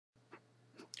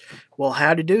Well,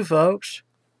 howdy do, folks.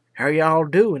 How y'all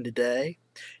doing today?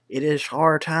 It is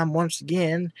horror time once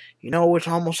again. You know, it's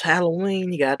almost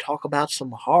Halloween. You gotta talk about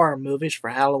some horror movies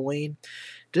for Halloween.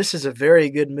 This is a very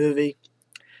good movie.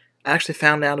 I actually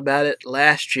found out about it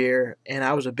last year, and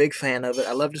I was a big fan of it.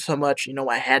 I loved it so much,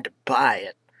 I had to buy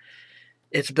it.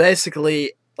 It's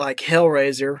basically like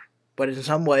Hellraiser, but in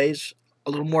some ways, a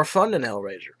little more fun than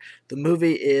Hellraiser. The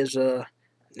movie is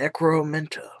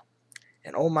Necromentia.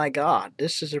 And oh my god,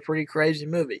 this is a pretty crazy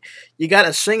movie. You got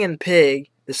a singing pig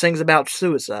that sings about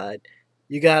suicide.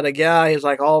 You got a guy who's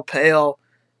like all pale,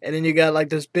 and then you got like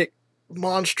this big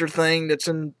monster thing that's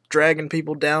in dragging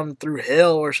people down through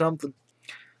hell or something.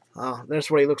 Oh,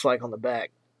 that's what he looks like on the back.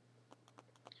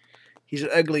 He's an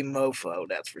ugly mofo,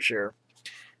 that's for sure.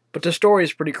 But the story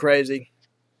is pretty crazy.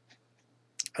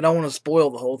 I don't want to spoil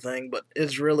the whole thing, but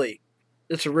it's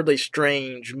a really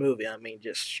strange movie. I mean,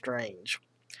 just strange.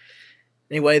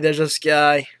 Anyway, there's this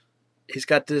guy. He's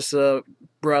got this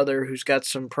brother who's got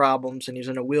some problems, and he's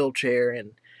in a wheelchair,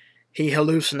 and he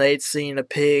hallucinates seeing a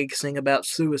pig sing about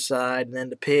suicide, and then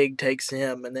the pig takes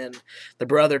him, and then the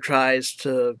brother tries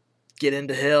to get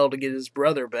into hell to get his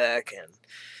brother back,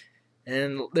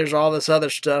 and there's all this other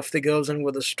stuff that goes in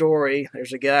with the story.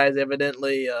 There's a guy that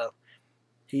evidently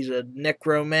he's a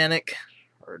necromantic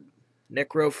or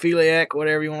necrophiliac,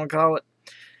 whatever you want to call it.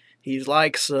 He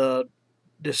likes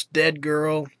this dead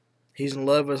girl. He's in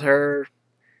love with her,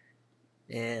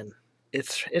 and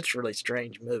it's a really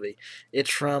strange movie. It's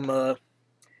from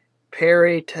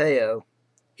Perry Teo.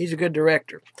 He's a good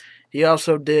director. He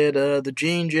also did The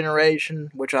Gene Generation,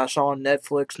 which I saw on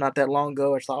Netflix not that long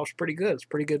ago. I thought it was pretty good. It's a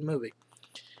pretty good movie.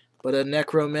 But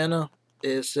Necromenta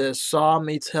is Saw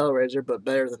meets Hellraiser, but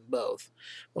better than both.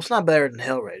 Well, it's not better than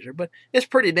Hellraiser, but it's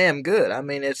pretty damn good. I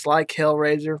mean, it's like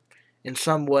Hellraiser in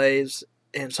some ways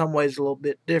a little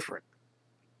bit different.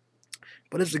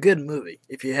 But it's a good movie.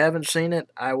 If you haven't seen it,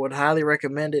 I would highly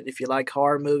recommend it. If you like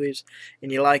horror movies and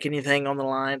you like anything on the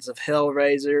lines of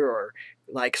Hellraiser or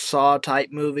like Saw type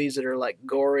movies that are like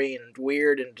gory and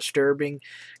weird and disturbing,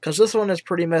 because this one is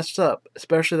pretty messed up,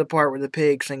 especially the part where the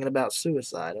pig singing about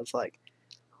suicide. I was like,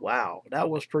 wow, that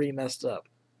was pretty messed up.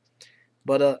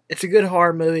 But it's a good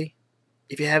horror movie.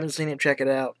 If you haven't seen it, check it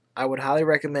out. I would highly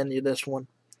recommend you this one.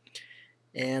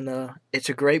 And it's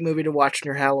a great movie to watch in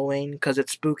your Halloween because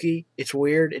it's spooky, it's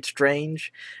weird, it's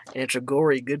strange, and it's a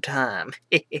gory good time.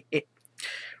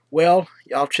 Well,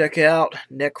 y'all check out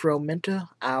Necromenta.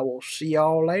 I will see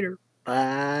y'all later.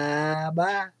 Bye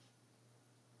bye.